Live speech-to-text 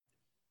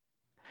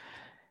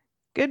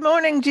Good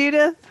morning,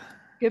 Judith.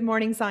 Good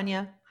morning,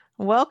 Sonya.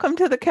 Welcome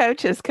to the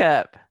Coaches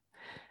Cup.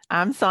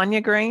 I'm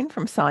Sonya Green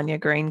from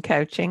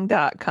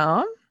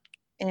SonyaGreenCoaching.com.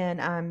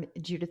 And I'm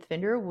Judith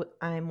Fender.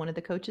 I'm one of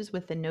the coaches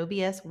with the No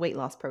BS weight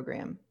loss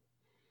program.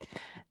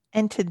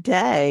 And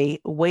today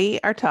we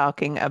are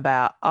talking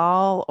about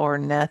all or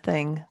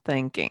nothing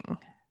thinking,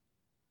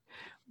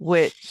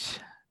 which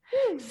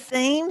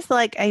seems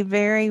like a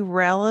very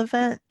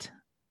relevant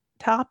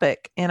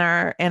topic in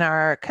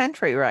our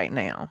country right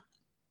now.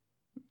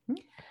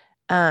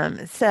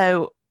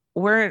 So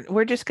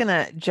we're just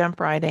gonna jump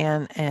right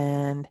in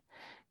and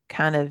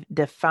kind of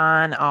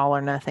define all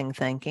or nothing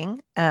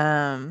thinking.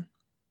 And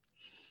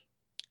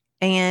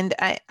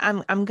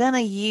I'm going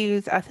to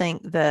use, I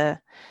think, the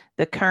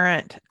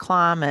current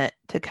climate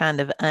to kind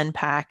of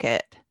unpack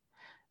it.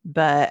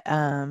 But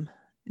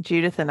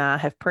Judith and I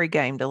have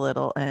pre-gamed a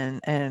little,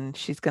 and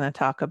she's going to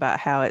talk about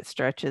how it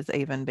stretches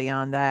even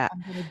beyond that.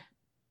 I'm going to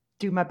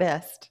do my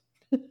best.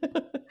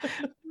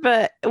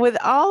 But with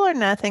all or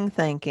nothing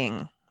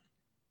thinking,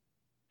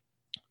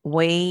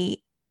 we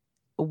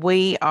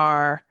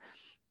are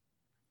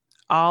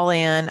all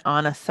in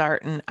on a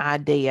certain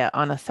idea,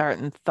 on a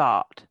certain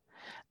thought.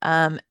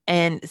 And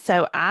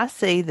so I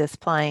see this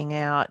playing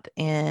out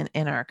in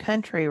our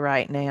country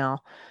right now,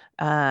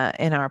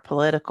 in our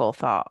political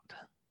thought,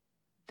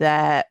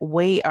 that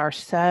we are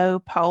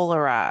so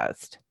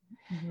polarized.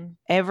 Mm-hmm.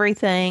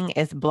 Everything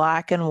is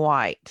black and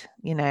white.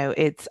 You know,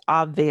 it's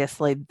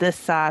obviously this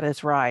side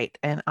is right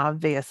and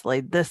obviously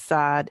this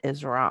side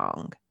is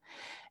wrong.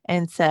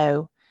 And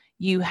so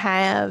you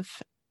have,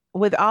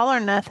 with all or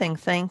nothing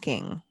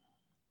thinking,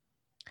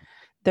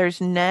 there's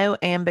no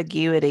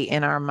ambiguity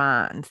in our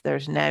minds.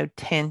 There's no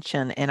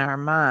tension in our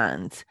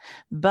minds.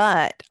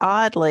 But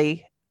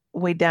oddly,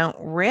 we don't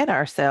rid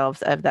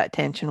ourselves of that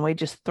tension. We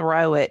just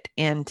throw it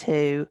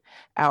into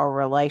our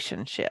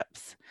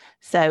relationships.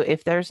 So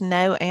if there's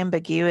no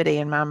ambiguity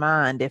in my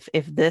mind, if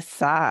this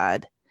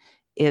side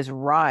is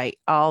right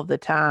all the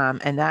time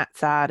and that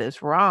side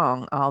is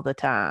wrong all the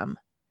time,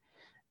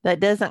 that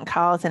doesn't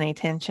cause any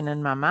tension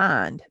in my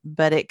mind,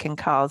 but it can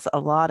cause a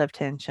lot of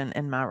tension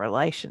in my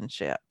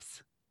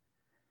relationships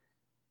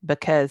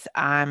because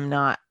I'm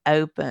not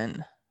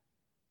open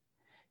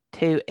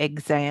to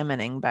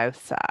examining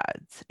both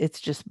sides. It's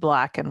just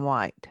black and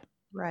white.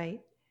 Right.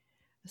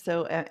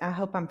 So I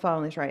hope I'm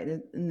following this right.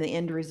 In the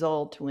end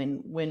result,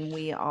 when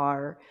we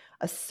are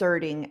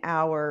asserting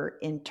our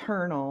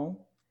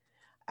internal,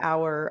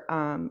 our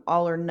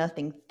all or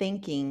nothing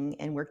thinking,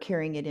 and we're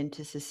carrying it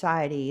into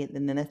society,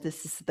 then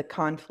this is the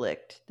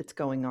conflict that's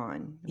going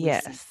on. We see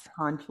Yes.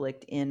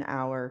 conflict in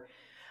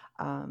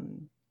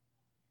um,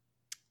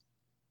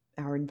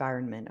 our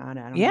environment. I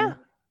don't Yeah,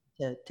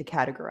 know to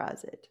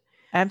categorize it.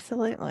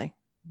 absolutely.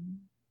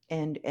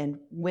 And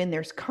when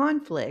there's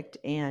conflict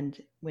and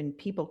when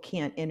people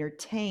can't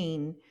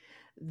entertain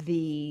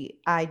the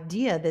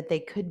idea that they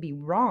could be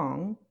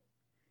wrong,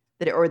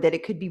 that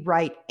it could be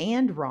right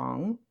and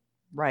wrong,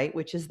 right,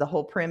 which is the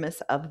whole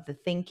premise of the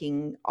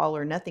thinking all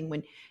or nothing.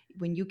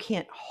 When you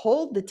can't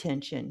hold the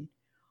tension,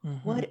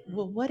 Mm-hmm.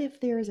 what if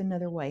there is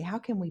another way? How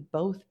can we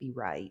both be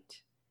right?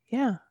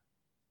 Yeah.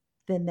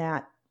 Then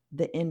that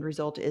the end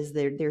result is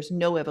there's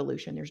no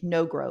evolution, there's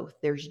no growth,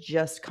 there's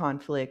just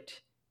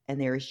conflict,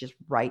 and there is just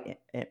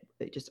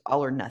just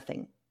all or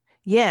nothing.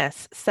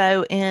 Yes.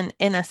 So in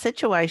a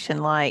situation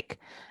like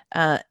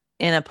uh,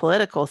 in a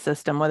political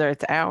system, whether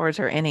it's ours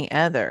or any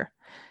other,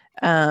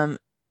 um,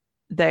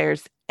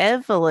 there's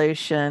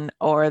evolution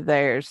or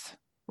there's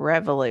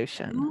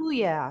revolution, Oh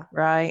yeah.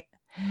 right?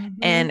 Mm-hmm.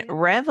 And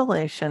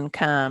revolution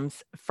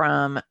comes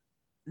from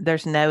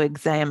there's no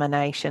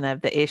examination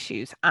of the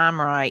issues.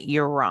 I'm right,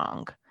 you're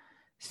wrong.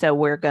 So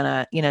we're going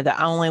to,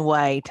 the only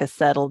way to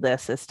settle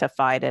this is to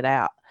fight it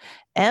out.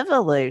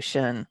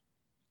 Evolution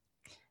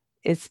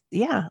is,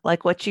 yeah,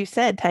 like what you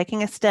said,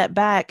 taking a step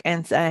back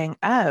and saying,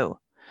 oh,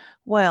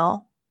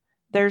 well,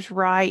 there's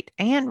right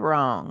and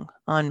wrong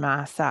on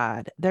my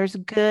side. There's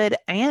good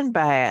and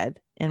bad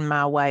in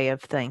my way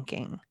of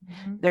thinking.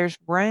 Mm-hmm. There's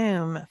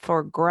room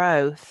for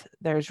growth.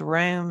 There's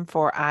room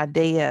for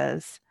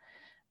ideas.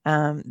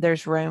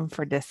 There's room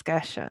for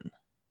discussion.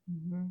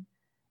 Mm-hmm.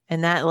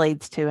 And that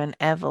leads to an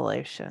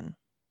evolution.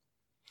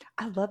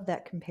 I love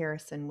that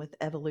comparison with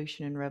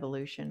evolution and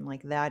revolution.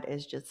 Like that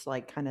is just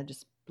like kind of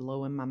just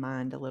blowing my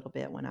mind a little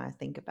bit when I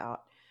think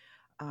about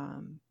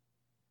um,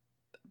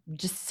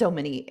 just so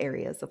many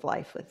areas of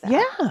life with that.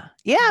 Yeah.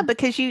 Yeah,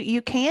 because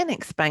you can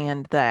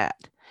expand that.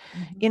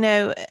 Mm-hmm. You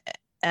know,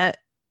 uh,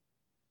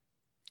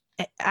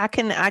 I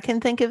can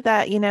think of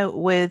that,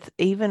 with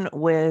even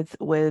with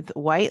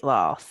weight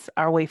loss.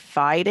 Are we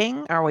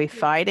fighting? Are we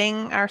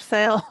fighting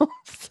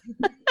ourselves?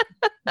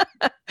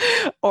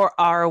 Or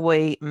are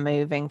we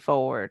moving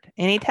forward?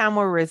 Anytime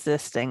we're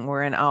resisting,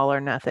 we're in all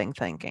or nothing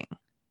thinking.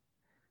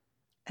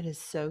 It is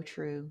so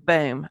true.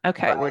 Boom.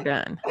 Okay, we're Right.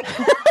 done.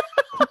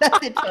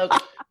 That's it, folks.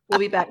 We'll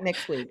be back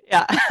next week.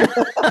 Yeah.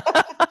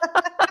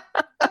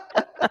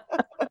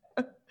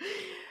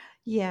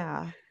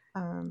 Yeah.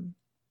 Um,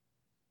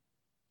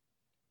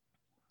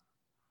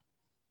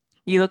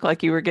 You look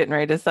like you were getting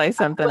ready to say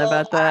something Well,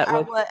 about that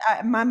with,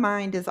 my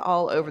mind is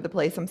all over the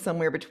place. I'm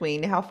somewhere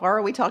between how far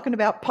are we talking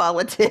about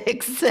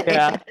politics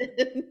yeah.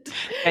 and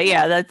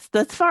Yeah,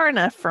 that's far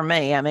enough for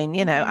me. I mean,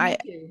 yeah,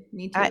 me too.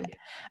 Me I too.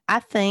 I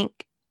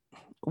think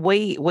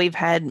we've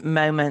had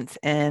moments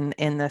in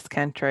this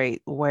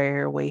country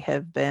where we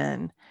have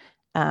been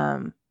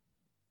um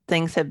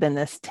things have been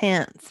this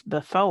tense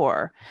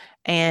before.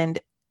 And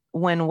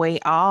when we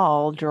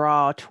all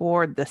draw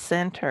toward the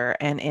center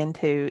and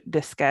into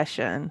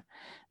discussion,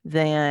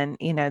 then,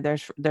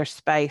 there's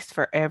space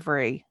for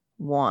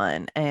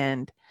everyone,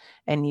 and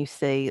you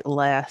see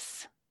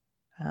less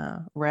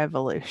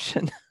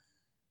revolution.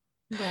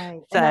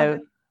 Right. And So,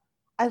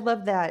 I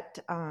love that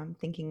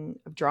thinking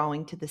of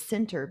drawing to the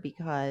center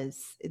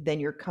because then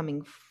you're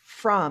coming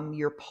from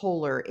your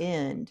polar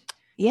end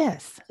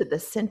yes. to the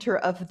center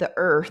of the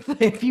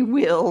earth, if you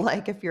will.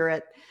 Like if you're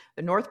at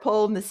the North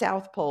Pole and the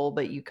South Pole,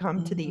 but you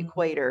come to the Mhm.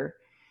 equator,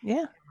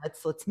 Yeah.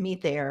 let's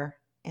meet there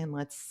and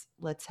let's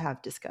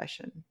have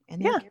discussion.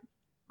 And there Yeah. can be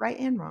right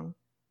and wrong,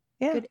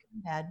 Yeah. good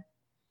and bad.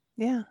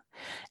 Yeah.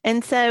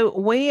 And so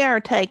we are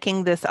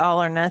taking this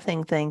all or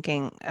nothing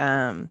thinking.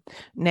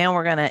 Now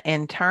we're going to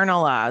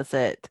internalize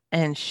it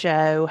and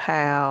show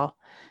how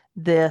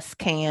this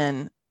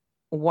can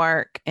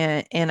work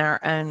in our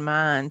own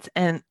minds.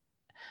 And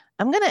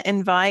I'm going to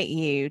invite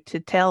you to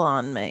tell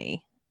on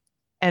me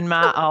and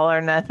my all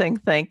or nothing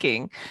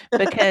thinking,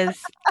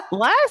 because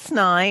last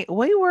night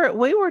we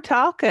were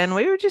talking,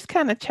 we were just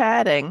kind of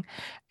chatting,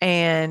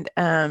 and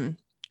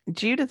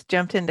Judith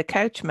jumped into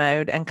coach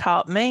mode and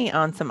caught me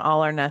on some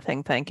all or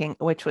nothing thinking,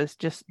 which was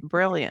just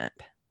brilliant.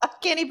 I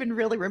can't even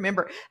really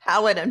remember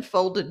how it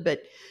unfolded,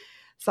 but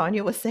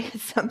Sonya was saying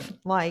something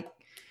like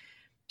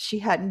she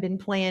hadn't been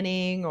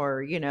planning,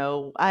 or,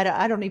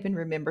 I don't even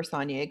remember,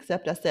 Sonya,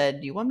 except I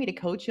said, do you want me to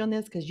coach you on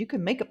this? Because you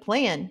can make a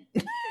plan.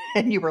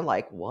 And you were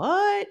like,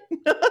 what?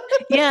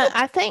 Yeah,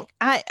 I think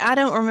I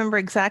don't remember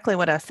exactly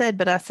what I said,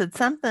 but I said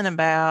something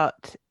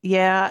about,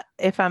 yeah,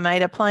 if I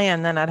made a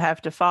plan, then I'd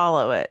have to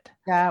follow it.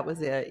 That was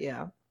it.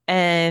 Yeah.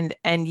 And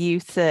you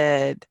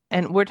said,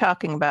 and we're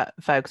talking about,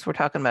 folks, we're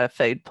talking about a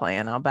food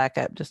plan. I'll back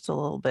up just a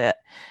little bit,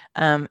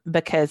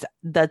 because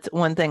that's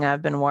one thing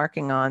I've been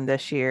working on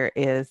this year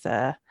is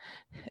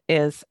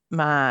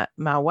my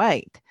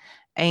weight.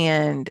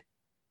 And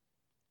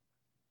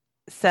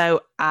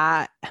so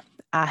I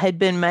had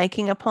been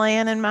making a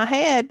plan in my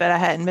head, but I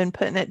hadn't been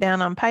putting it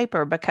down on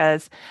paper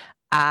because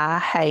I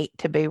hate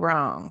to be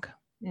wrong.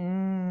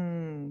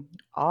 Mm,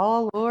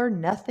 all or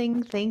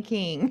nothing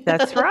thinking.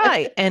 That's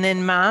right. And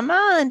in my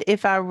mind,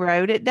 if I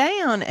wrote it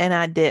down and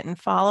I didn't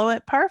follow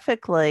it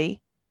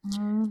perfectly,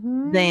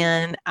 Hmm.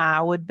 then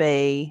I would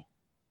be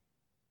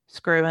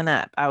screwing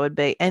up. I would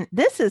be, and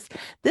this is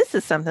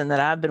something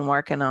that I've been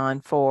working on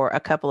for a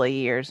couple of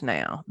years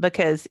now,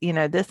 because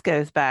this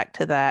goes back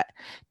to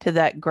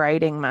that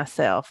grading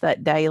myself,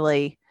 that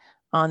daily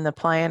on the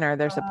planner.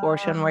 There's a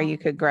portion where you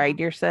could grade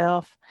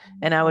yourself,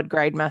 and I would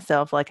grade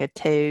myself like a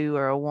 2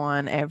 or a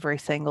 1 every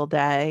single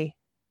day,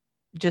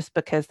 just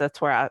because that's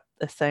where I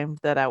assumed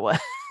that I was.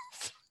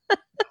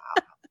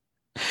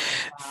 Wow.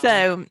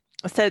 So,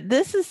 so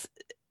this is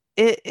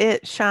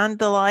it shined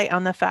the light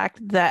on the fact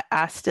that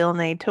I still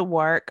need to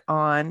work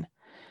on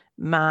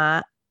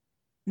my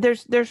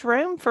there's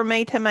room for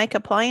me to make a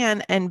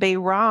plan and be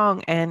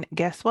wrong, and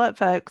guess what,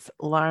 folks?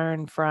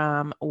 Learn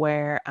from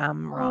where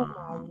I'm Oh my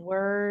wrong.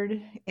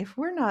 word. If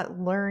we're not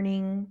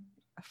learning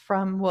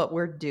from what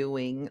we're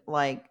doing,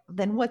 like,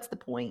 then what's the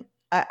point?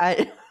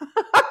 I'm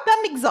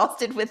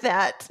exhausted with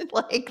that.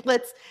 Like,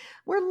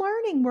 we're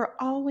learning. We're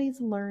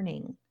always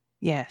learning.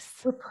 Yes.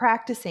 We're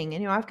practicing.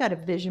 And I've got a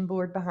vision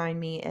board behind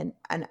me, and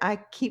I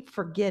keep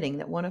forgetting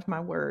that one of my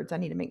words, I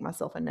need to make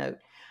myself a note.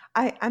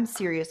 I'm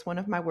serious. One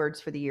of my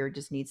words for the year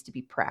just needs to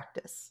be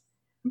practice.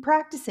 I'm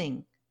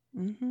practicing.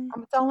 Hmm.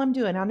 That's all I'm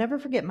doing. I'll never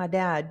forget my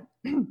dad.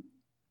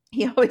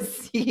 He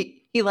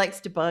likes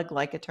to bug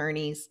like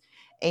attorneys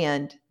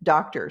and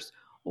doctors.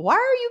 Why are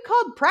you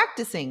called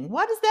practicing?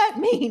 What does that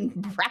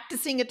mean?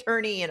 Practicing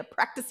attorney and a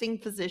practicing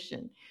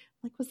physician.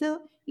 Like, was that,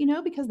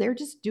 because they're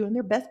just doing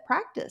their best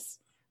practice.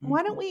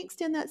 Why don't Hmm. we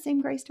extend that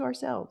same grace to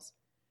ourselves?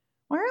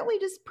 Why aren't we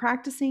just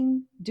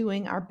practicing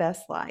doing our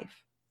best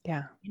life?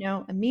 Yeah.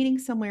 A meeting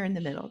somewhere in the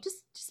middle.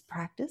 Just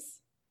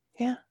practice.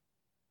 Yeah.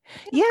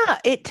 Yeah,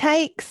 it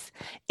takes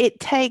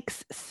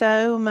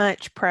so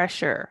much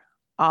pressure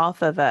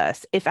off of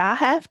us. If I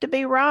have to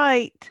be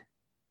right,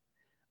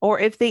 or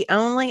if the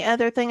only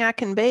other thing I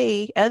can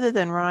be other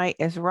than right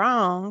is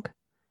wrong,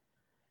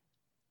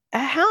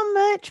 how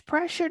much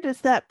pressure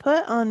does that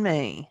put on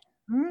me?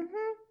 Mm-hmm.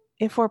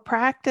 If we're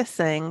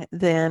practicing,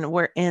 then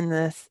we're in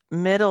this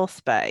middle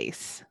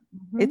space.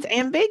 Mm-hmm. It's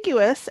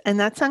ambiguous and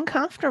that's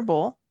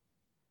uncomfortable,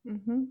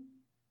 Mm-hmm.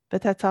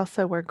 but that's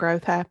also where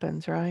growth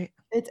happens, right?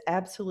 It's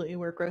absolutely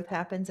where growth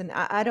happens. And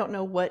I don't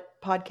know what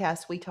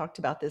podcast we talked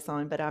about this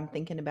on, but I'm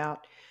thinking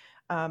about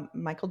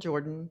Michael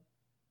Jordan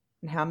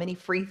and how many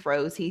free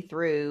throws he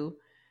threw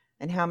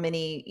and how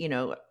many,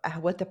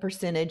 what the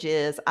percentage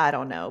is, I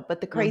don't know.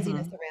 But the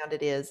craziness Mm-hmm. around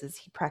it is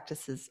he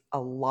practices a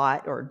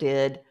lot, or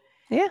did,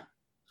 Yeah.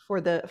 for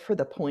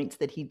the points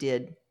that he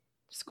did Yeah.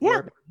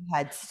 score, but he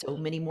had so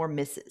many more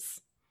misses.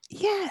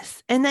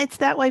 Yes. And it's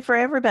that way for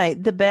everybody.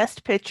 The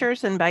best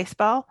pitchers in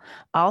baseball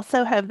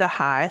also have the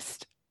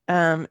highest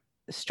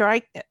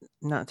strike,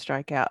 not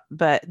strikeout,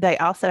 but they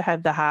also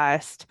have the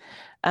highest,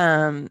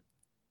 um,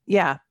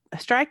 yeah,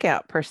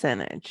 strikeout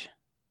percentage.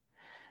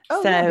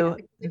 Oh yeah, So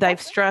because they they've walk.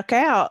 struck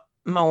out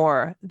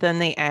more than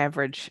the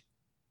average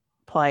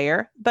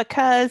player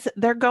because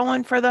they're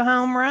going for the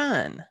home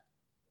run.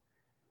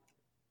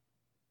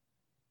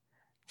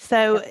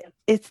 So Yep.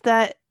 it's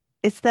that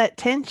it's that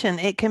tension.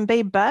 It can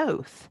be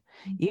both.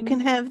 You can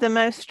Mhm. have the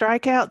most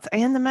strikeouts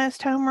and the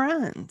most home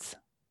runs.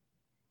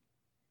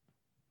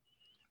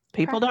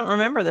 People Okay. don't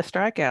remember the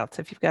strikeouts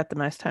if you've got the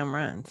most home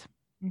runs.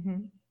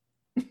 Mhm.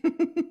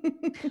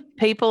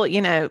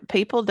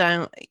 People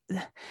don't,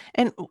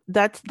 and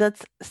that's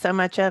so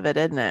much of it,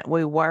 isn't it?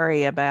 We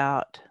worry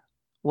about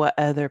what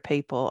other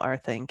people are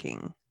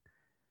thinking.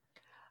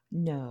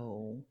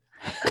 No.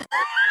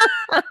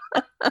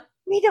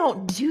 We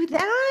don't do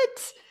that.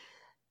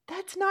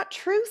 That's not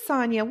true,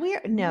 Sonya.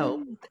 We're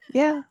no.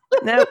 Yeah.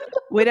 Nope.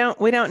 We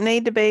don't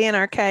need to be in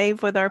our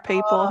cave with our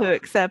people who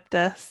accept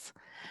us.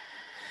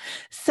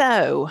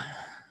 So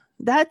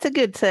that's a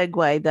good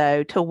segue,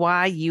 though, to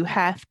why you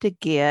have to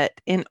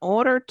get, in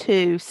order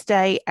to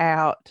stay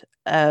out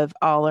of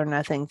all or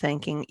nothing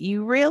thinking,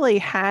 you really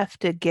have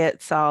to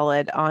get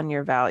solid on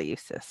your value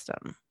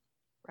system.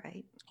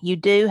 Right. You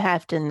do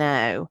have to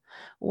know,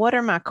 what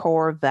are my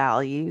core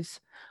values?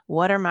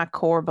 What are my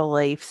core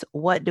beliefs?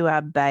 What do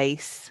I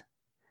base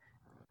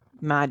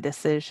my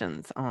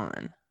decisions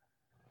on?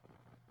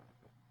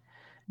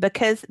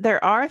 Because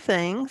there are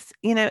things,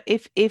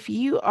 if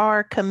you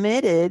are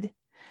committed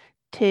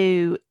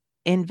to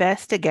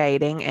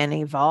investigating and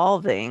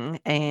evolving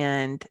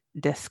and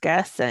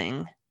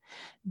discussing,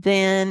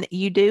 then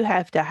you do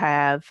have to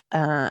have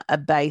a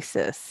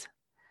basis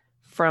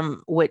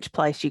from which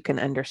place you can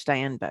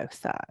understand both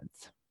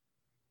sides.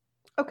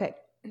 Okay.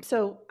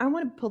 So I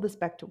want to pull this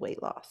back to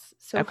weight loss.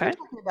 So if we're Okay.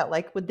 talking about,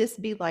 like, would this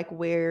be like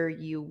where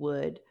you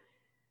would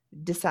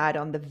decide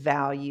on the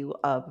value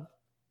of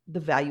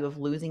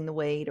losing the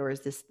weight, or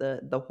is this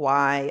the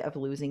why of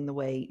losing the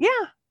weight?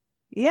 Yeah.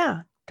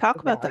 Yeah. The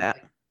Talk about value.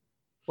 that.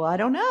 Well, I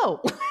don't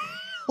know.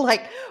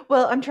 Like,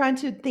 well, I'm trying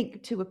to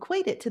think, to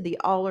equate it to the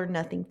all or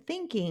nothing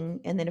thinking,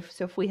 and then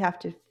if we have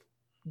to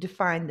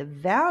define the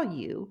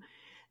value,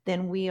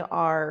 then we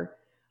are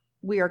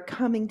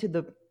coming to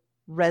the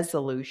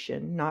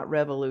resolution, not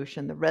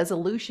revolution, the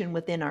resolution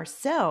within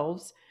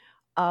ourselves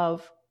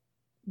of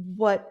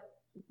what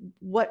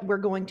what we're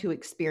going to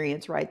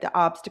experience, right? The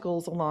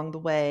obstacles along the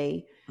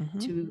way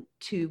Hmm.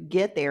 to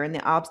get there, and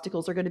the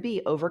obstacles are going to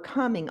be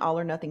overcoming all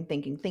or nothing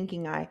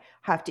thinking I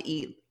have to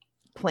eat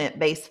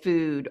plant-based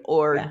food,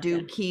 or Yeah.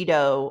 do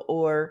keto,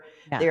 or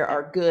Yeah. there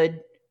are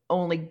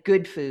only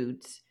good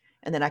foods,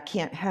 and then I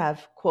can't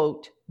have,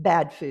 quote,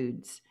 bad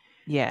foods.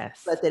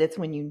 Yes. But that it's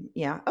when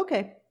yeah,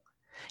 okay.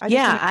 I just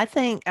Yeah,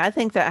 want I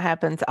think that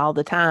happens all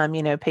the time.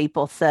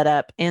 People set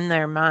up in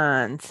their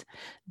minds,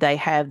 they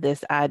have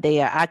this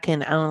idea, I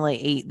can only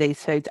eat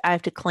these foods. I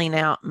have to clean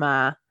out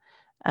my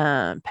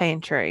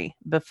pantry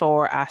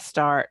before I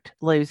start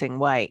losing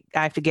weight.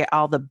 I have to get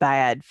all the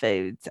bad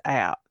foods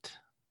out.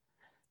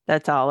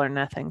 That's all or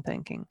nothing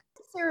thinking.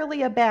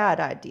 necessarily a bad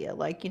idea.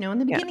 Like, in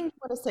the Yeah. beginning, you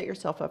want to set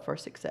yourself up for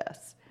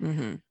success.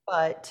 Hmm.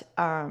 But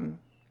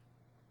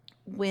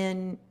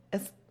when,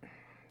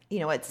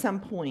 at some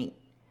point,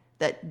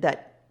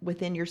 that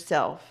within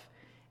yourself,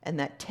 and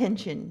that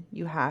tension,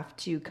 you have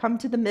to come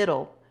to the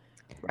middle,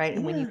 right?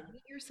 And when you Yeah.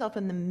 meet yourself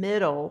in the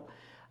middle,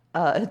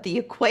 the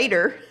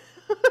equator,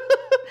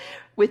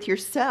 with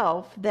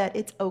yourself, that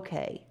it's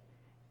okay,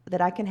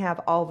 that I can have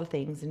all the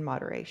things in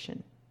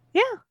moderation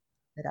Yeah.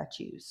 that I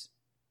choose.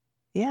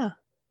 Yeah.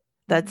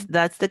 That's Mhm.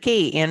 that's the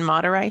key, in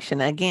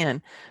moderation.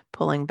 Again,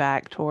 pulling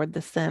back toward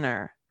the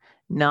center.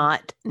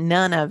 Not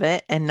none of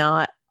it and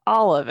not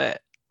all of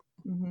it.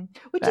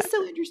 Which But is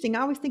so interesting.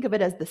 I always think of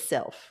it as the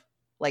self.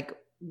 Like,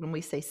 when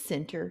we say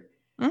center,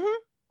 mhm,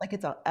 like,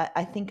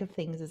 I think of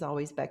things as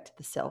always back to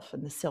the self,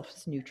 and the self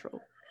is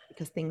neutral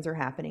because things are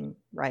happening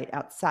right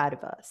outside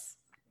of us.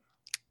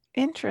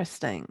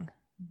 interesting.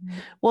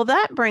 Mhm. Well,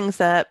 that brings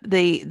up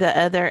the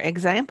other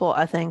example,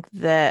 I think,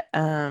 that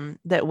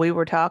we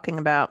were talking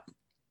about.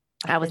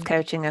 I I've was been there.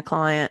 coaching a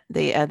client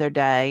the other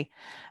day,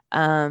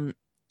 um,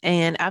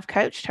 and I've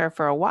coached her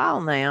for a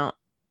while now,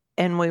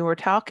 and we were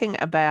talking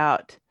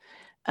about,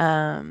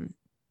 um,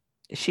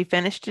 she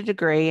finished a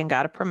degree and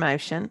got a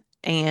promotion,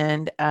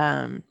 and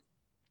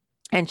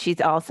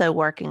she's also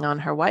working on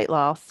her weight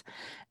loss.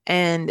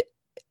 And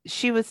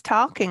she was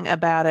talking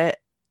about it,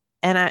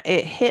 and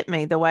it hit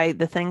me,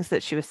 the things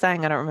that she was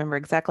saying. I don't remember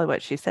exactly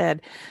what she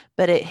said,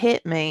 but it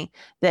hit me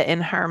that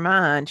in her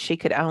mind, she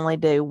could only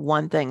do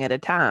one thing at a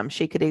time.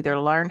 She could either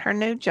learn her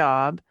new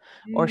job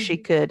or she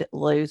Mhm. could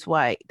lose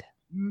weight.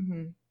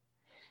 Mhm.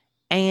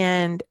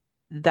 And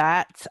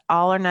that's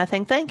all or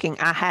nothing thinking.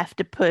 I have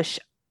to push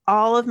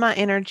all of my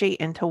energy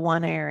into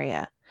one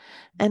area.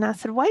 And I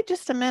said, wait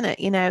just a minute,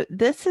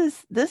 this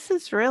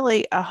is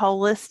really a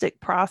holistic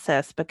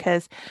process,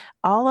 because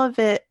all of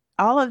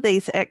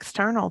these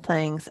external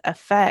things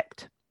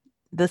affect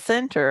the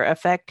center,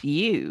 affect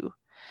you.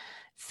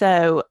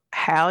 So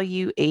how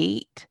you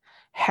eat,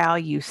 how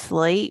you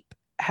sleep,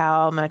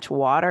 how much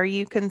water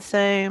you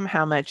consume,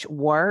 how much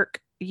work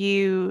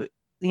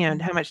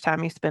how much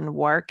time you spend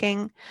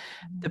working,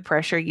 the Mhm.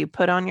 pressure you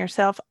put on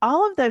yourself,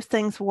 all of those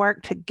things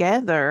work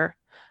together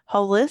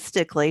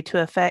holistically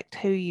to affect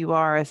who you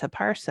are as a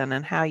person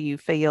and how you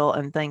feel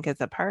and think as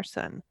a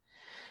person.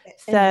 And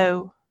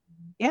So,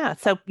 yeah,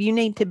 so you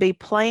need to be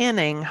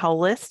planning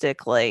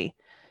holistically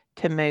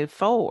to move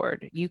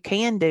forward. You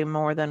can do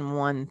more than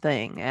one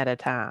thing at a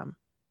time.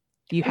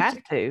 You which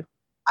have to.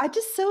 I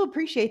just so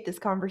appreciate this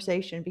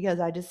conversation because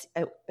I just,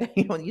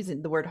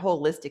 using the word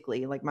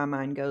holistically, like my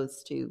mind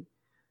goes to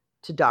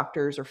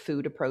doctors or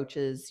food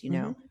approaches,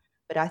 Hmm.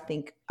 but I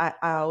think I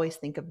always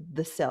think of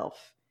the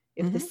self.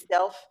 If the Hmm.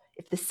 self,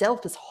 if the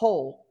self is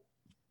whole,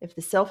 if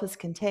the self is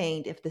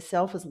contained, if the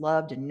self is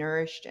loved and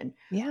nourished and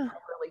Yeah.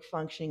 properly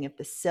functioning, if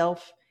the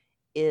self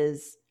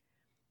is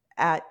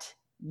at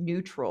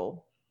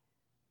neutral,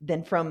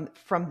 then from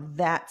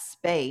that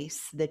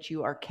space that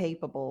you are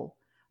capable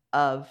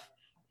of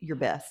your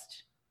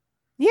best.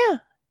 Yeah.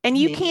 And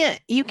you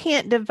Maybe.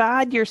 can't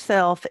divide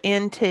yourself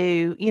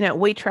into,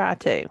 we try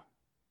to.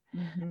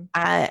 Hmm.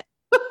 I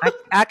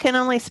I can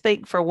only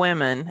speak for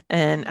women,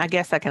 and I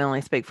guess I can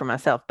only speak for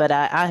myself, but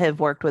I have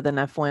worked with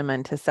enough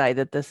women to say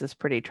that this is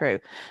pretty true.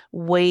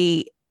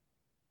 We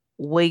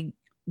we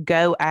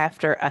go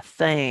after a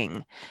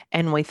thing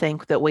and we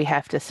think that we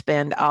have to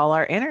spend all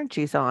our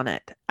energies on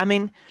it. I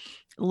mean,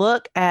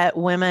 look at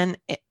women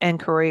and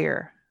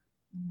career.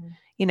 Hmm.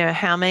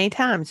 How many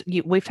times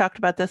we've talked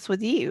about this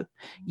with you.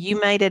 You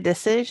made a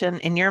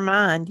decision in your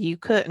mind you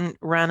couldn't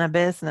run a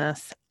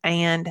business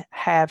and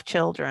have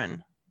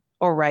children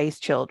or raise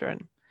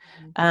children.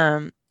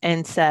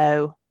 And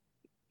so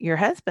your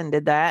husband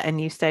did that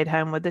and you stayed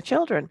home with the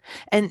children.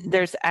 And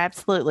there's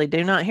absolutely,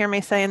 do not hear me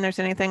saying there's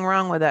anything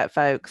wrong with that,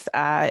 folks.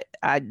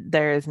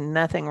 There is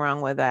nothing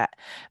wrong with that.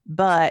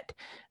 But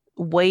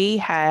we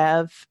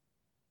have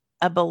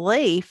a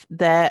belief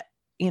that,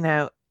 you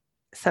know,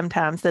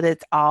 sometimes that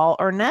it's all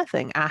or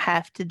nothing. I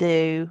have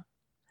to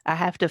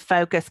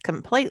focus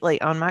completely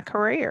on my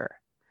career.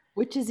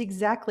 Which is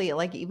exactly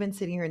like even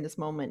sitting here in this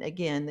moment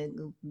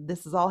again.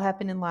 This is all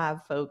happening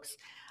live, folks.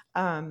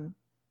 Um,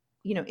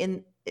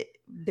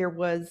 there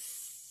was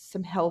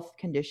some health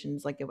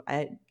conditions, like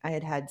I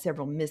had had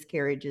several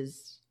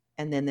miscarriages,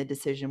 and then the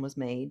decision was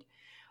made.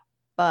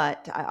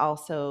 But I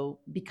also,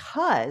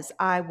 because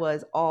I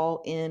was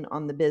all in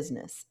on the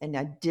business and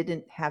I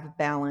didn't have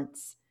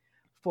balance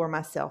for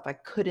myself, I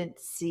couldn't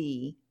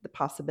see the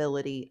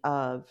possibility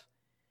of,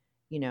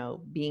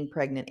 being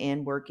pregnant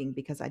and working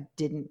because I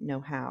didn't know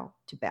how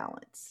to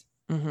balance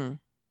Hmm.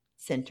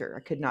 center.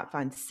 I could not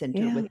find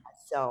center Yeah. with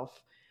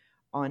myself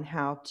on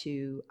how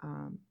to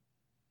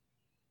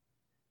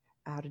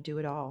do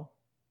it all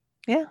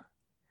Yeah.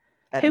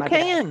 at Who my best.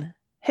 can?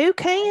 Who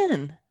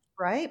can?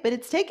 Right. But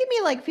it's taken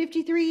me like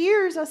 53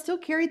 years. I still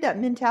carried that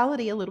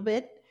mentality a little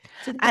bit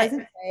to the I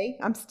present day.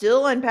 I'm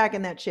still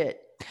unpacking that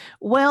shit.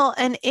 Well,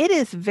 and it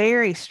is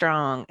very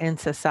strong in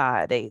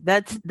society.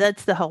 That's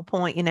the whole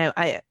point.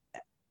 I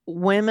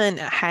women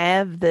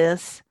have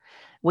this,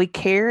 we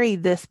carry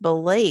this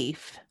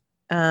belief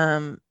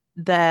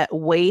that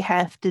we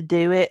have to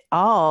do it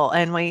all.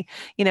 And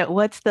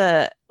what's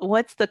the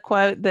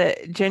quote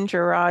that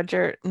Ginger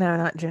Roger, no,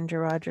 not Ginger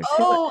Rogers.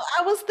 Who Oh,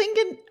 I was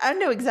thinking, I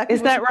know exactly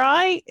is what that you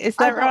right? Is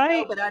I that don't know,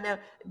 right? but I know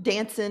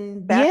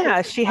dancing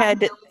Yeah, backwards in she high had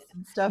to, heels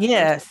and stuff.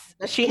 yes,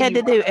 That's she had Kenny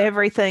to do Rogers.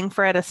 everything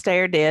Fred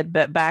Astaire did,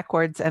 but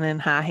backwards and in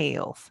high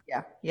heels.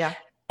 Yeah, yeah.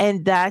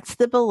 And that's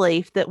the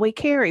belief that we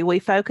carry. We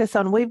focus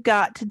on we've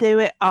got to do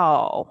it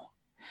all.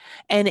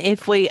 And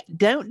if we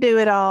don't do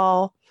it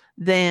all,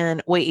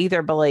 then we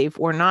either believe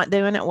we're not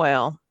doing it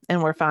well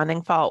and we're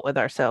finding fault with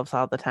ourselves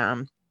all the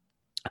time,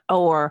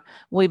 or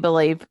we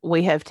believe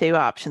we have two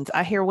options.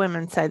 I hear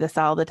women say this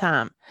all the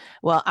time.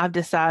 Well, I've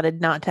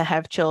decided not to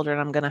have children.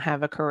 I'm going to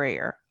have a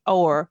career.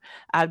 Or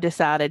I've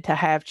decided to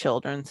have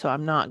children, so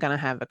I'm not going to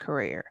have a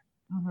career.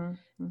 Mhm,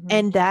 mhm.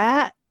 And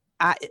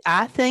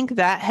I think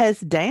that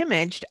has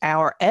damaged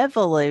our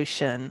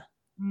evolution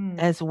Mm,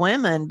 as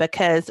women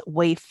because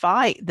we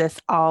fight this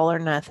all or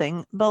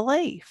nothing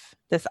belief,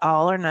 this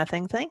all or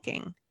nothing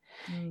thinking.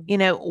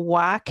 mm.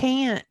 Why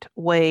can't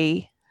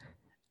we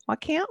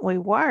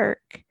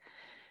work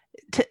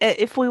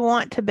if we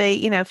want to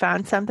be,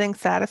 find something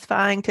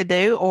satisfying to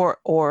do,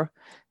 or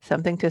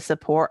something to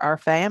support our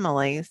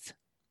families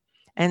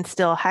and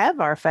still have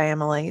our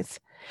families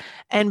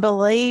and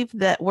believe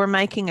that we're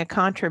making a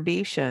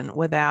contribution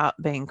without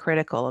being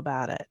critical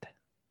about it.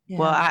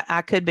 Well, Yeah.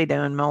 I could be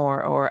doing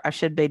more, or I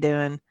should be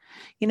doing,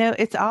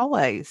 it's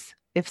always,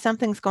 if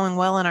something's going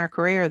well in our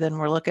career, then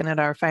we're looking at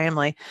our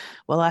family.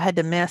 Well, I had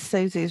to miss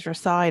Susie's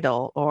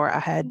recital, or I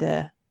had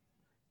to,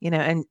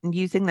 and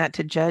using that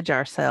to judge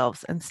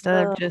ourselves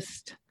instead of Oh,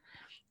 just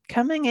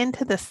coming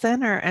into the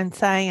center and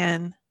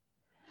saying,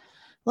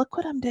 look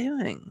what I'm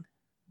doing.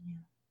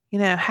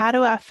 yeah. How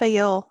do I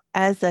feel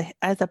as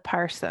a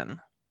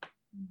person?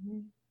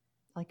 Mhm.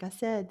 Like I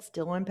said,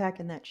 still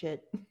unpacking that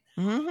shit.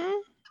 Hmm.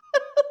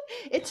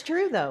 It's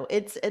true though.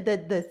 It's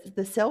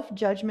the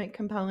self-judgment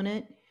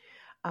component.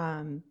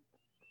 Um,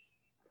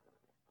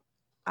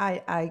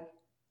 I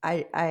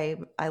I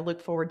I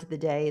look forward to the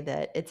day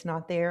that it's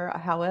not there.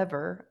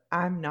 However,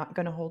 I'm not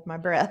going to hold my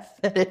breath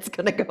that it's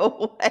going to go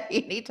away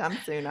anytime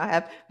soon. I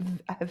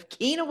have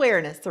keen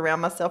awareness around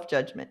my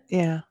self-judgment.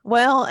 Yeah.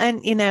 Well,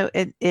 and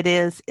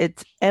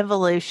it's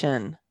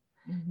evolution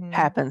Mhm.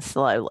 happens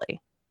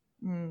slowly,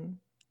 Mm.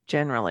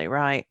 generally,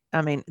 right?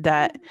 I mean,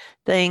 that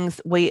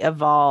things we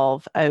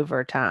evolve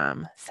over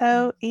time.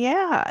 So,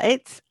 yeah,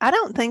 I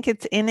don't think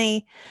it's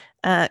any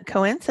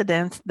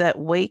coincidence that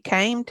we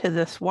came to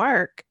this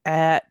work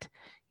at,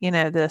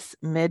 this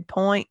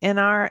midpoint in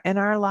our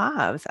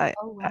lives. Oh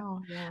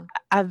wow, yeah.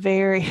 I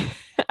very,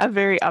 I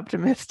very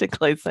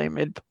optimistically say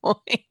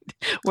midpoint.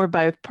 We're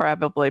both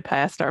probably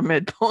past our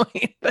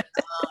midpoint, but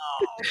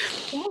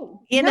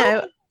Oh, you no.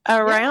 know, Yeah.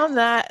 around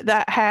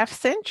that half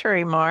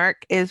century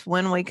mark is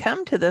when we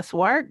come to this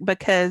work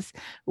because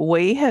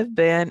we have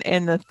been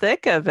in the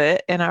thick of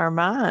it in our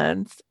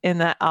minds in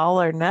that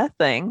all or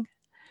nothing,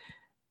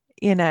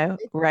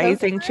 It's so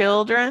raising true.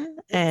 children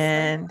It's so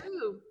and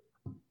true.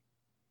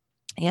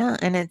 yeah,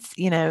 and it's,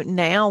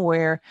 now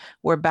we're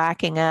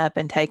backing up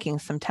and taking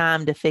some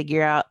time to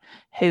figure out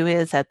who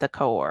is at the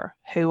core,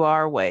 who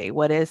are we,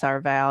 what is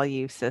our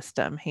value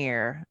system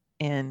here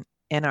in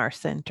our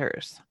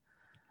centers.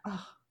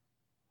 Oh,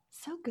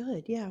 so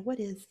good. Yeah, what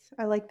is?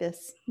 I like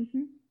this.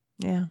 Mhm.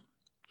 Yeah.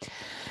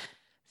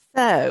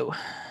 So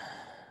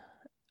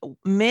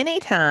many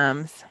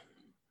times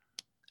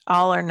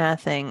all or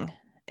nothing,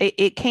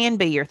 it can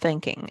be your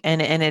thinking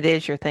and it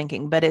is your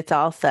thinking, but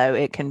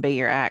it can be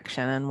your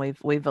action. And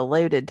we've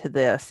alluded to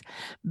this,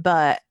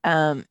 but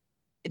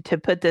to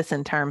put this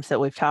in terms that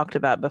we've talked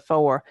about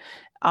before,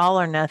 all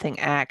or nothing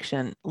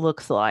action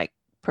looks like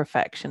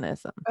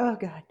perfectionism Oh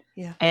god.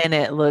 Yeah. and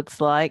it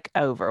looks like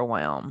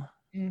overwhelm.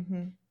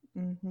 Mhm.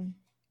 Mhm.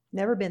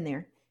 Never been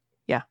there.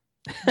 Yeah.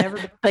 Never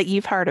been But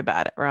you've heard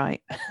about it,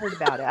 right? heard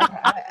about it.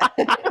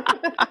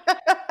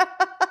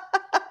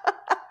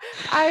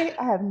 I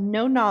have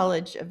no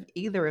knowledge of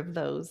either of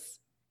those.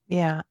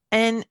 Yeah.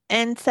 And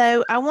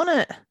so I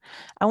want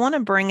to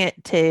bring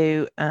it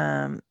to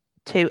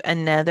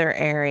another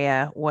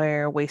area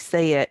where we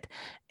see it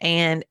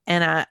and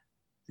I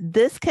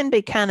this can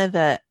be kind of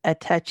a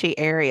touchy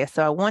area.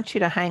 So I want you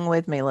to hang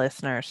with me,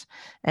 listeners,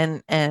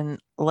 and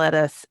let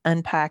us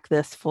unpack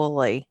this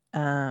fully.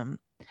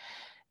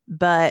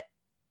 But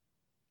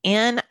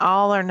in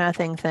all or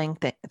nothing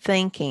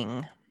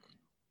thinking,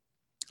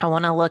 I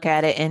want to look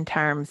at it in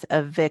terms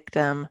of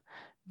victim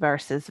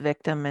versus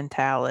victim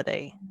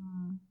mentality.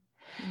 Mm.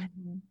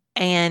 Mhm.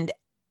 And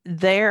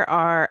there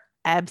are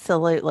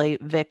absolutely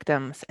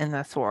victims in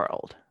this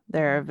world.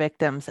 There are Mhm.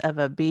 victims of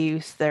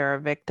abuse. There are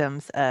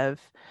victims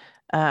of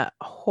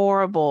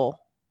horrible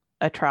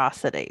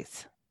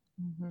atrocities.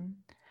 Mhm.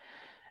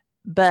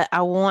 But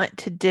I want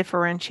to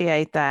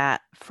differentiate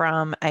that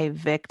from a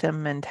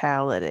victim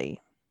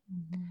mentality.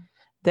 Mhm.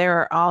 There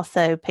are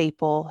also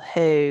people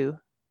who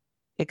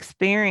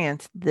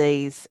experience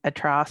these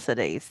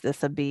atrocities,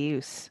 this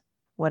abuse,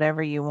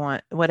 whatever you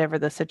want, whatever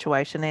the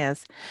situation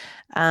is.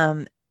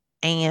 Um,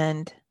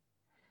 and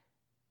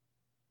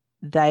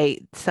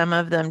some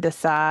of them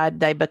decide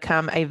they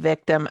become a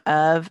victim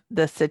of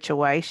the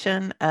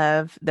situation,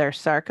 of their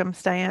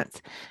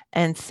circumstance,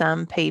 and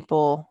some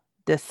people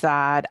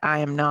decide I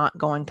am not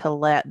going to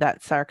let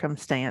that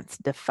circumstance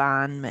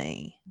define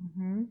me.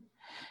 Mhm.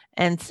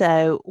 And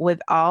so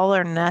with all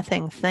or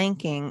nothing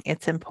thinking,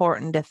 it's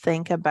important to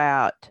think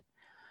about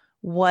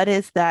what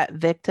is that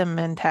victim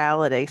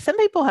mentality? Some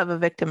people have a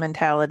victim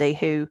mentality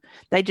who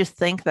they just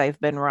think they've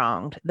been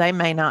wronged. They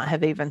may not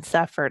have even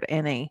suffered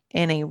any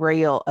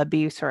real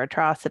abuse or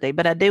atrocity,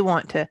 but I do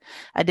want to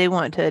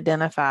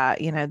identify,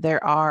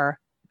 there are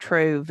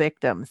true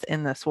victims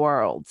in this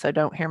world. So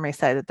don't hear me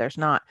say that there's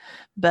not.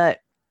 But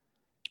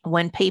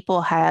when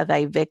people have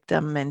a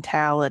victim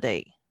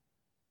mentality,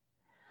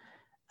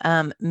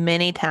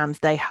 many times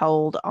they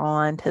hold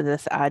on to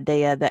this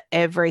idea that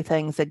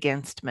everything's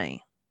against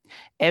me.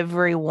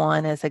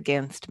 Everyone is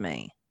against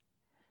me.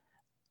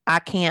 I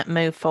can't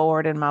move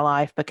forward in my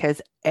life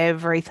because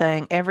every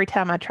time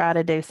I try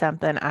to do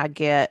something, I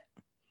get,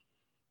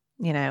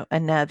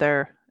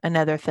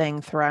 another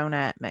thing thrown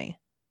at me.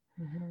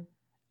 Mhm.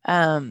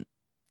 Um,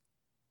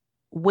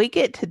 we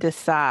get to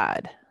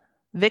decide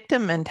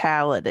victim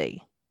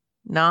mentality,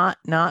 not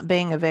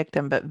being a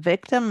victim, but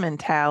victim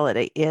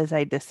mentality is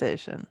a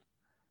decision.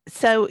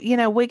 So,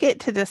 we get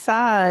to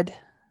decide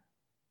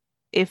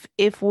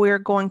if we're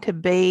going to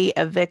be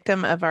a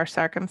victim of our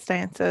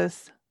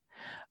circumstances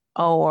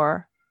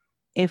or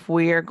if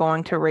we are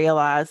going to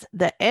realize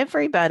that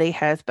everybody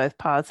has both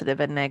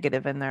positive and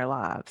negative in their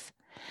lives.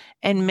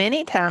 And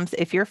many times,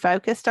 if you're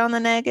focused on the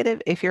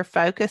negative, if you're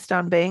focused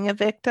on being a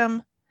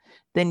victim,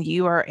 then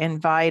you are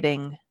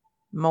inviting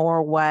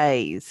more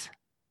ways,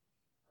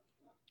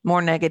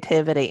 more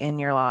negativity in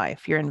your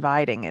life. You're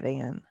inviting it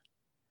in.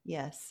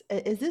 Yes.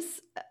 Is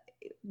this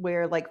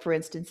where, like, for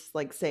instance,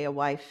 like, say a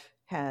wife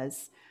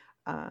has,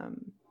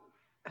 um,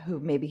 who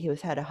maybe he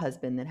has had a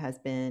husband that has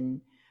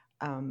been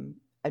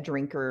a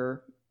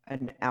drinker,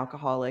 an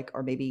alcoholic,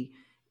 or maybe,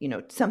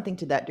 something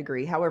to that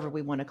degree, however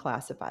we want to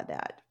classify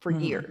that, for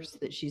Mhm. years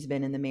that she's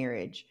been in the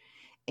marriage.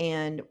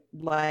 And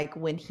like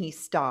when he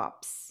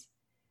stops,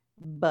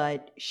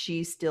 but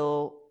she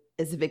still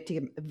is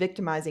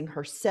victimizing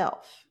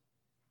herself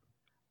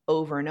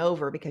over and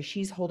over because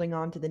she's holding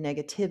on to the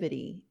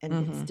negativity and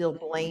Mhm. still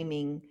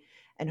blaming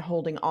and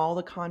holding all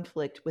the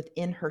conflict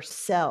within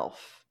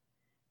herself,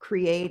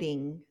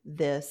 creating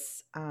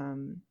this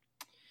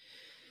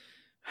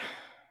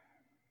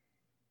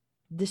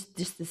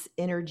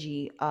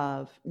energy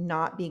of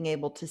not being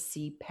able to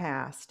see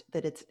past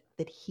that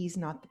he's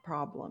not the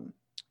problem.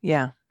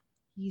 Yeah.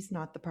 He's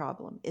not the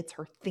problem. It's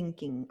her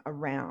thinking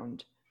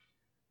around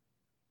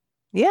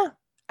Yeah.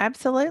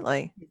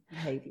 Absolutely. his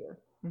behavior.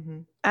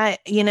 Mm-hmm.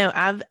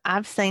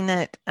 I've seen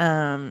that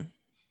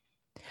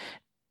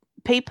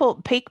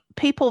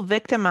people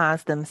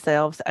victimize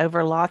themselves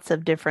over lots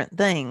of different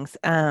things.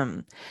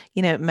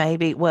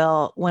 Maybe,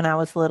 well, when I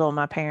was little,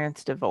 my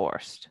parents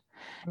divorced.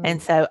 And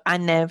Mm. so Yeah. I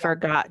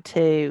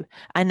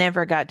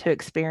never got to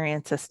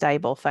experience a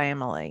stable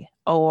family,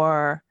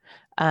 or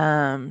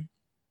um,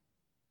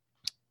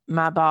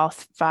 my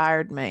boss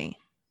fired me.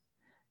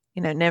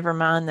 Never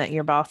mind that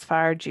your boss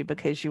fired you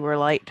because you were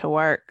late to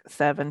work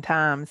 7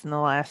 times in the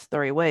last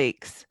 3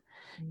 weeks.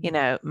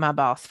 Mm. My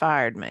boss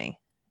fired me.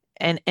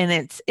 And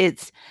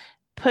it's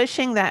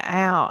pushing that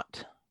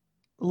out,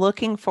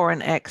 looking for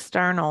an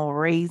external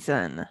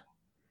reason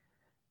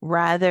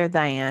rather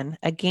than,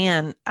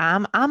 again,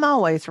 I'm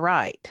always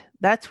right.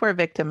 That's where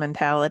victim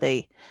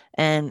mentality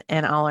and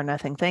all or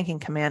nothing thinking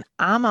come in.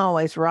 I'm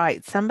always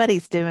right.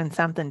 Somebody's doing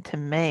something to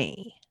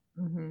me.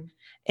 Mm-hmm.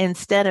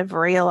 Instead of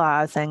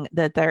realizing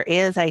that there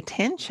is a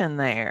tension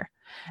there.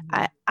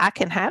 Mm-hmm. I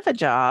can have a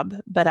job,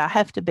 but I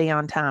have to be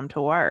on time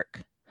to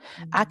work.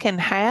 I Mm-hmm. can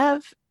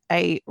have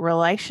a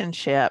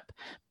relationship,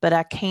 but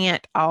I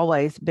can't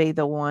always be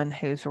the one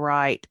who's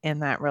right in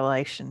that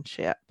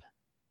relationship.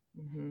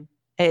 Mm-hmm.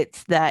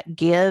 It's that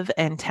give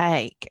and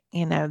take.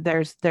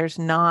 There's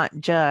not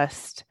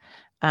just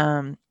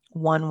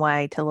one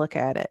way to look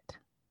at it.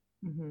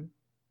 Mm-hmm.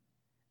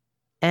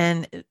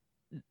 And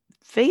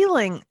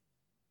feeling,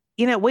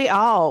 we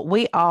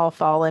all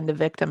fall into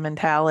victim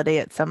mentality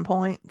at some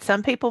point.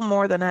 Some people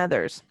more than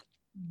others,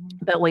 Mm-hmm.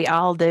 but we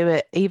all do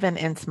it even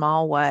in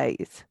small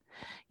ways.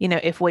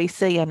 If we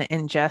see an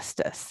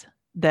injustice,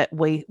 that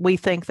we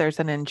think there's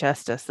an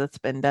injustice that's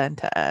been done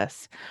to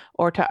us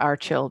or to our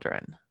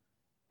children.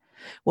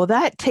 Well,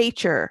 that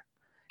teacher,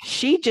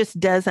 she just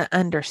doesn't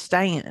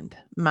understand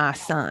my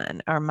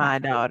son or my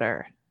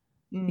daughter.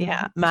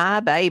 Yeah, Mm-hmm. my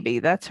baby.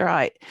 That's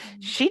right.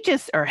 She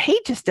just, or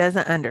he just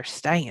doesn't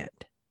understand.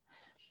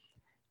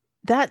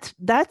 That's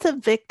a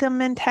victim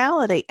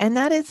mentality, and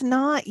that is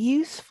not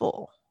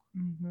useful.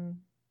 Mm-hmm.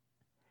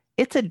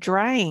 It's a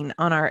drain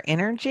on our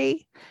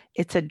energy.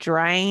 It's a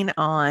drain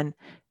on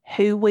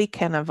who we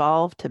can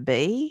evolve to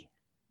be.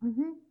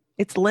 Mm-hmm.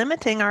 It's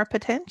limiting our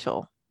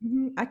potential.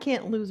 Mm-hmm. I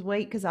can't lose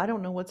weight because I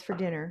don't know what's for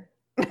dinner.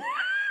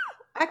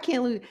 I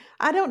can't lose.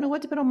 I don't know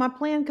what to put on my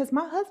plan because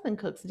my husband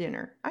cooks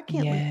dinner. I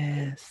can't lose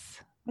weight.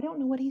 Yes. I don't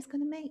know what he's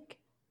going to make.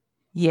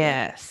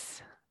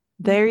 Yes.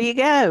 There Mm-hmm. you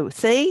go.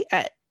 See,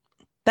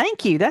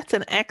 thank you. That's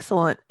an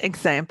excellent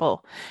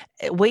example.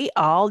 We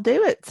all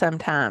do it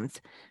sometimes.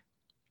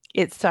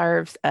 It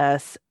serves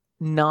us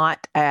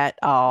not at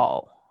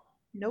all.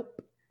 Nope.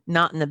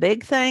 Not in the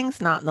big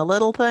things, not in the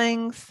little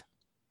things.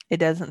 It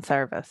doesn't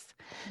serve us.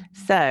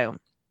 Mm-hmm. So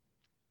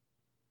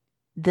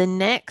the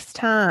next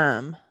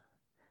time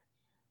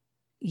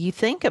you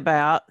think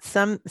about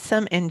some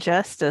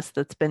injustice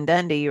that's been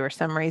done to you or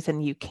some reason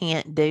you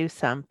can't do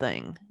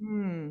something,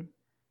 Mm.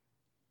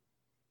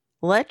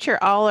 let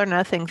your all or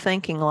nothing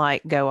thinking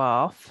light go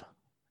off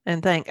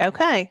and think,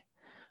 okay,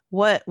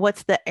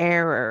 what's the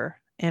error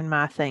in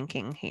my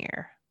thinking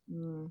here?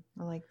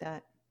 I like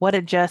that. What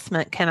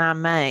adjustment can I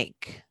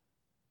make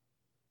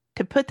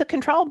to put the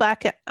control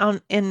back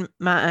on in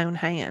my own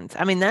hands?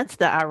 I mean, that's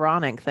the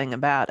ironic thing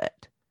about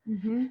it.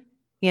 Mm-hmm.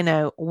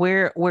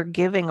 We're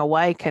giving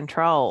away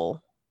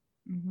control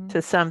Mm-hmm.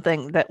 to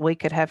something that we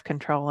could have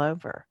control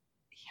over.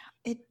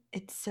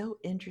 It's so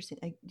interesting.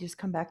 I just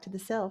come back to the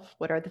self.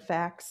 What are the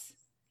facts?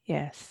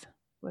 Yes.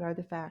 What are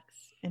the facts?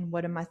 And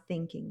what am I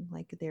thinking?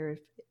 Like,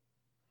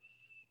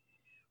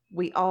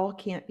 we all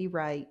can't be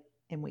right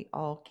and we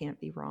all can't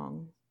be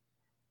wrong.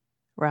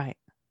 Right.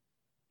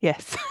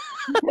 Yes.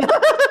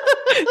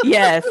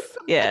 Yes.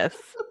 Yes.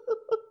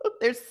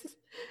 There's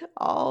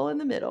all in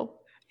the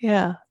middle.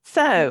 Yeah.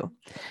 So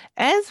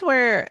as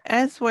we're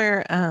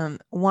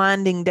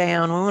winding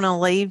down, we want to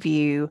leave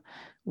you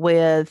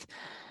with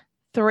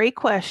 3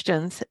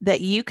 questions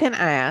that you can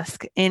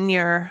ask in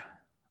your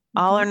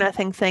all or Mhm.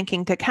 nothing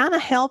thinking to kind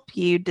of help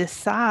you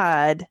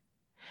decide,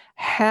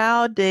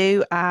 how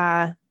do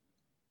I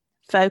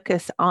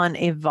focus on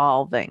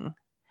evolving?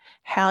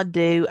 How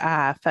do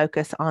I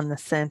focus on the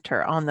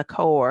center, on the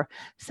core,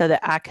 so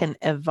that I can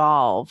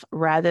evolve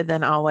rather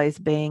than always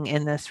being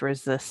in this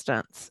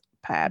resistance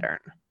pattern?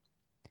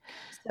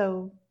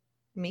 So,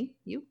 me,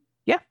 you,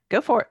 Yeah,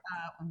 go for it.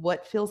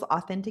 what feels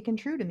authentic and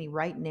true to me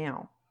right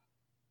now?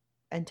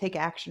 And take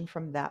action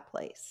from that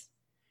place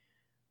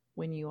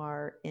when you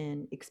are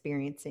in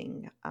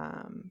experiencing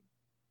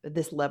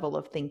this level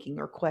of thinking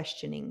or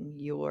questioning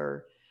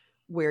your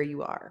where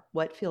you are.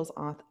 What feels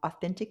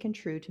authentic and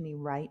true to me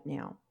right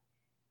now?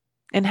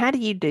 And how do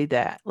you do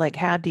that? Like,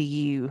 can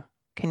you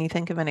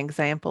think of an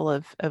example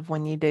of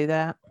when you do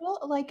that? Well,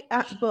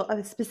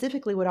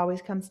 specifically, what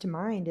always comes to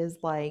mind is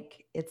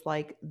like it's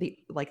like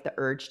the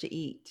urge to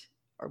eat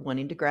or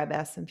wanting to grab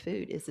at some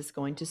food. Is this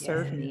going to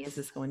serve me? Is Yes.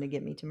 this going to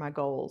get me to my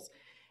goals?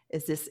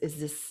 Does this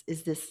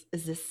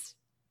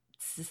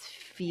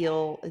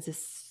feel? Is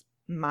this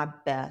my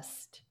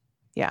best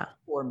Yeah.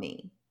 for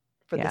me,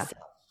 for the Yeah.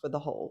 self, for the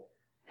whole?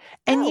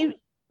 And No. you,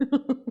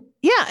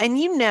 yeah. And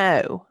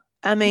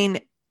I mean,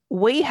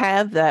 we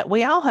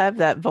all have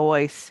that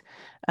voice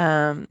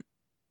um,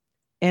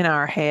 in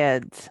our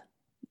heads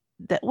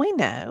that we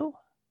know.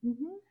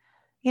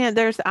 Mhm.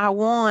 There's I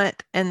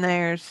want, and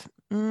there's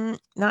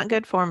not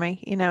good for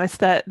me. It's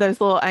that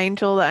those little the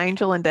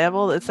angel and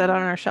devil that sit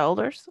on our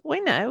shoulders. We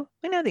know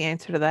the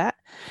answer to that.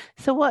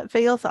 So what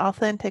feels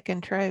authentic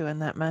and true in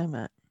that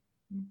moment?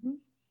 Mhm.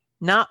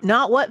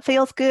 Not what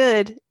feels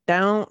good.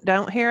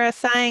 Don't hear us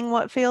saying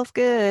what feels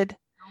good,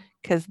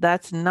 because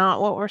that's not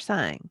what we're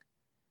saying.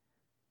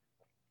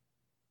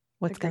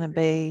 What's going Agree. to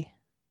be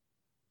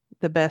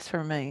the best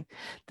for me?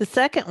 The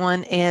second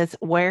one is,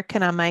 where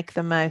can I make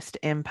the most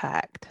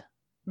impact?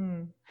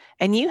 Mm.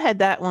 And you had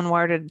that one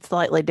worded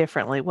slightly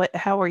differently.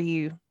 How are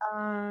you?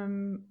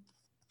 Um,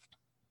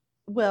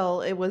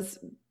 well, it was,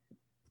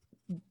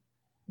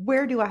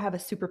 where do I have a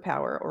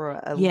superpower or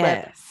a Yes.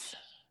 leverage?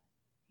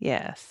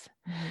 Yes.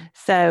 Mhm.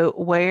 So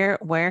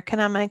where can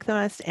I make the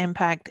most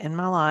impact in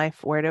my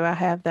life? Where do I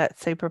have that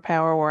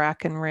superpower where I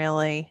can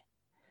really Dig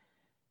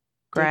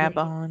grab in.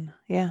 on?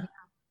 Yeah.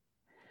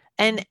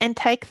 Mhm. And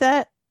take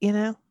that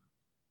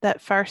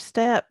first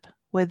step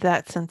with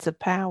that sense of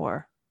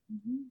power.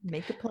 Mhm.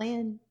 Make a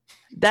plan.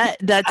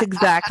 That's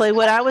exactly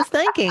what I was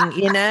thinking.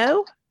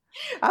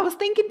 I was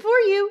thinking for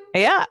you.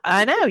 Yeah,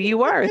 I know you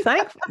were.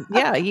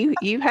 Yeah,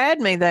 you had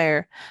me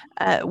there.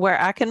 Where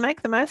I can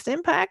make the most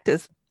impact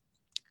is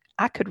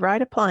I could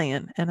write a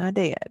plan, and I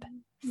did.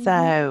 Mhm.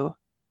 So,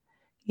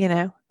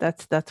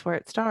 that's where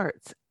it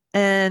starts.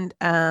 And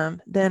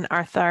then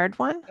our third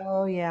one.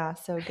 Oh yeah,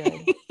 so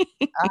good.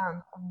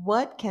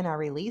 What can I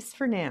release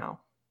for now?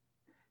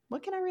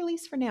 What can I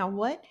release for now?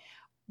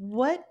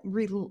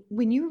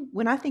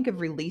 When I think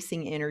of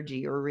releasing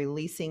energy or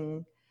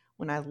releasing,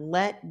 when I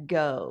let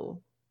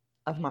go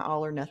of my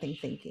all or nothing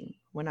thinking,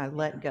 when I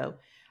let Yeah. go,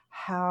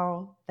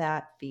 how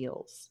that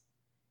feels,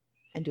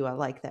 and do I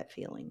like that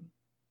feeling?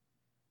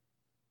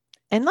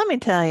 And let me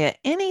tell you,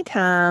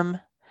 anytime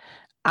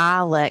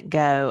I let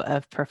go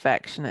of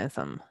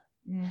perfectionism,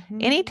 Mm-hmm.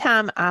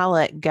 anytime I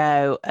let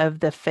go of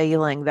the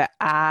feeling that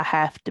I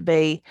have to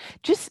be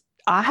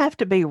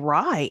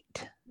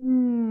right,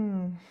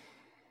 Mm.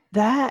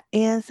 that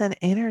is an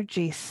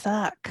energy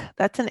suck.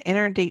 That's an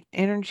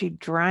energy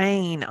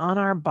drain on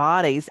our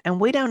bodies, and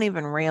we don't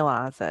even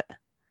realize it.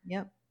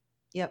 Yep.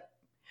 Yep.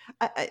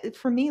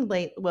 For me,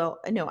 well,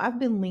 no, I've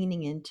been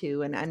leaning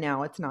into, and I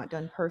know it's not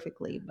done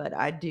perfectly, but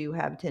I do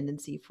have a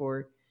tendency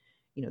for,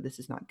 this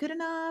is not good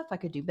enough. I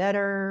could do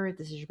better.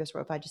 This is your best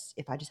work.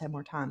 If I just had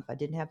more time, if I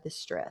didn't have this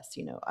stress,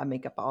 I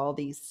make up all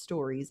these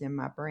stories in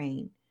my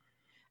brain.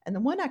 And the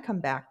one I come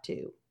back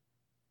to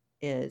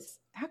is,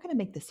 how can I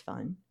make this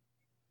fun?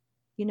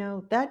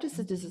 That just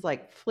is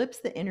like flips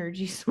the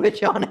energy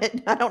switch on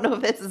it. I don't know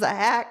if this is a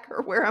hack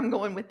or where I'm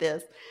going with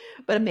this,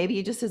 but maybe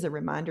it just is a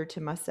reminder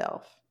to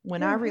myself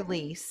when I Yeah.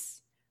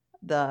 release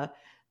the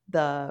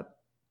the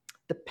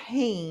the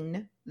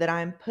pain that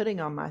I'm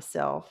putting on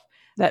myself,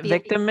 That feeling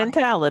victim like,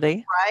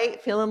 mentality.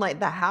 right, feeling like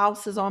the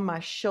house is on my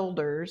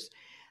shoulders,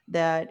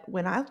 that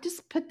when I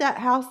just put that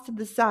house to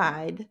the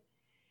side,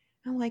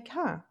 I'm like,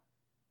 huh,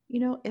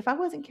 if I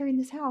wasn't carrying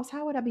this house,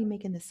 how would I be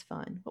making this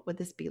fun? What would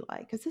this be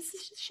like? Because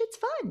shit's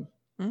fun.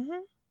 Hmm.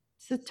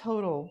 It's a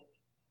total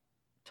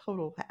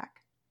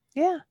hack.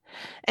 Yeah.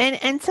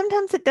 And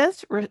sometimes it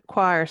does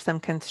require some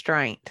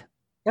constraint.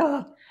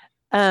 Ugh.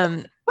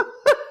 Um,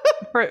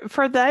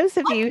 for those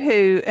of you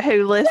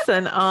who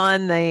listen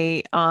on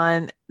the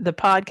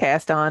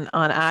podcast on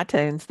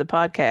iTunes, the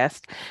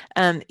podcast,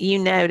 you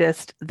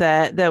noticed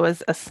that there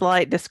was a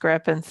slight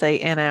discrepancy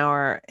in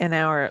our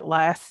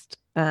last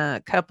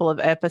couple of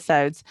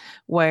episodes,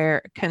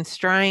 where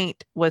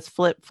constraint was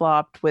flip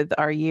flopped with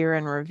our year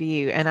in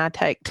review, and I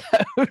take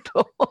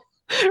total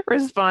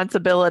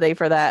responsibility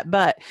for that.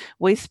 But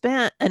we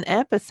spent an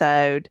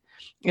episode.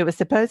 It was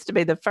supposed to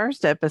be the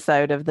first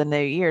episode of the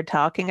new year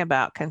talking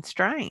about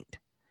constraint.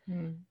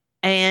 Mm.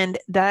 And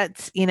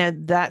that's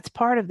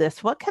part of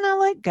this. What can I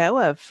let go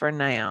of for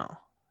now?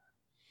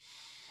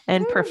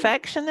 And Hmm.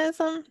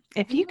 perfectionism,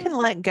 if you can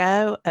Mhm. let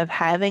go of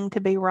having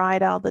to be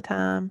right all the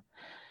time,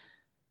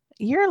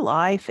 your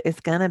life is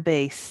going to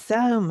be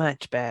so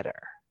much better.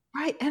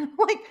 Right. And I'm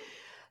like,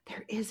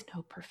 there is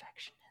no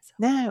perfectionism.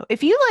 No,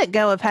 if you let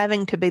go of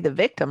having to be the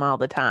victim all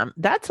the time,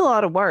 that's a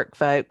lot of work,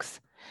 folks.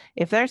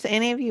 If there's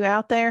any of you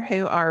out there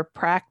who are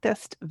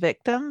practiced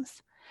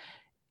victims,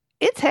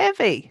 it's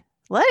heavy.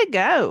 Let it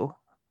go.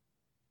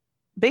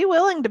 Be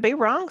willing to be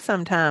wrong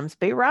sometimes,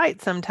 be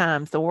right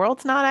sometimes. The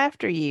world's not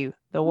after you,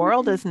 the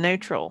world Mhm. is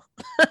neutral.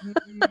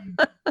 Mhm.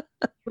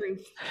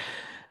 Truth. Truth.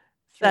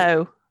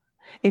 So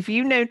if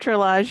you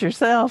neutralize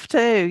yourself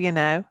too,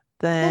 Then,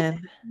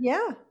 then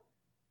yeah.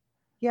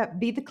 Yeah.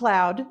 Be the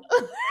cloud.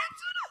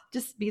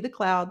 Just be the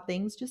cloud.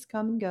 Things just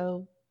come and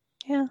go.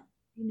 yeah,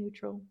 Be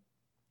neutral.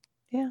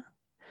 yeah.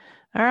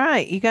 All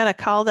right. You got a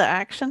call to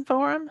action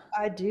for them?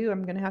 I do.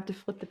 I'm going to have to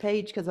flip the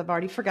page because I've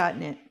already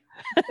forgotten it.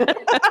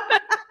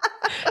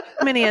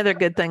 Many other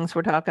good things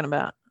we're talking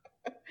about.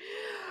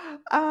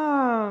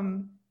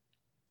 um,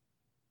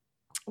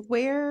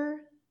 where,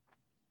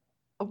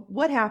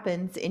 what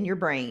happens in your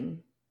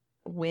brain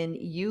when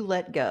you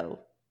let go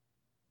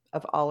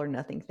of all or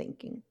nothing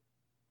thinking?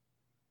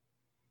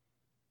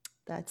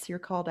 That's your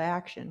call to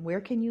action.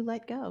 Where can you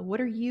let go?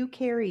 What are you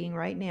carrying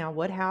right now?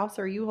 What house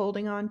are you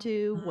holding on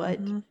to? What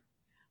Hmm.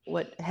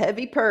 what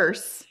heavy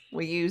purse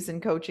we use in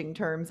coaching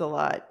terms a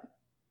lot?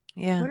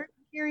 Yeah. What are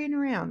you carrying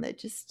around that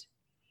just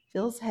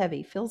feels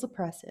heavy, feels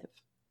oppressive?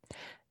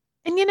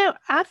 And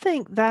I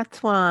think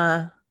that's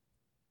why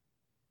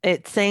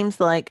it seems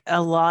like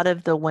a lot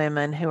of the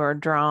women who are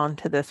drawn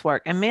to this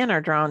work, and men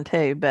are drawn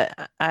too, but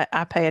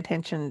I pay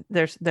attention.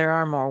 There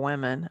are more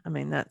women. I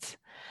mean, that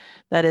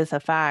is a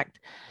fact.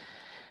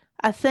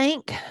 I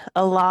think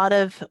a lot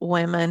of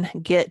women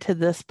get to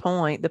this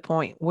point, the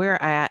point we're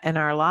at in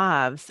our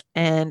lives,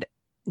 and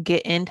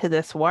get into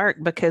this work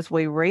because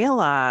we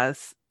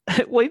realize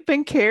we've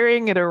been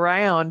carrying it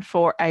around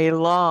for a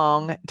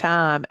long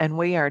time and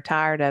we are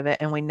tired of it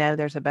and we know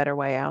there's a better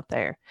way out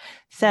there.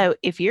 So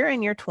if you're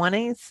in your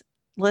 20s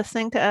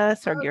listening to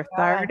us or Oh your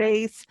God.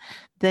 30s,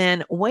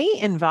 then we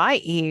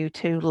invite you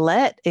to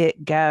let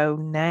it go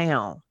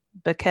now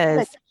What a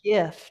because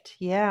gift.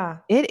 Yeah.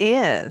 it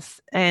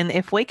is. And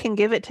if we can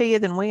give it to you,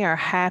 then we are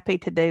happy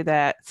to do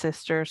that,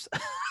 sisters.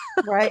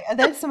 Right. And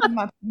that's some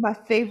of my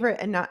favorite,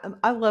 and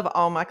I love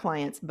all my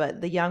clients, but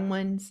the young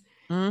ones,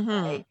 Hmm.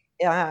 like,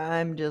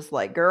 I'm just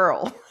like,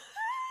 girl,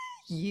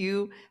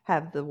 you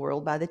have the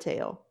world by the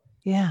tail.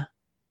 Yeah.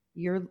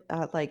 You're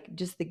like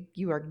just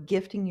you are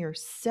gifting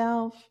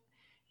yourself,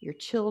 your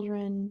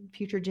children,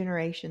 future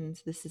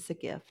generations. This is a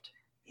gift.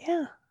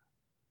 Yeah.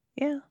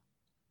 Yeah.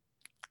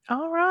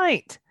 All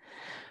right.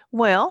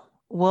 Well,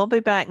 we'll be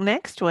back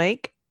next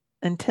week.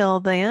 Until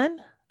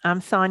then,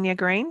 I'm Sonya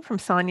Green from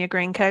Sonya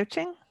Green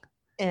Coaching,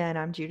 And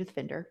I'm Judith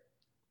Fender.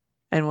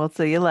 and we'll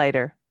see you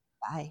later.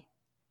 Bye.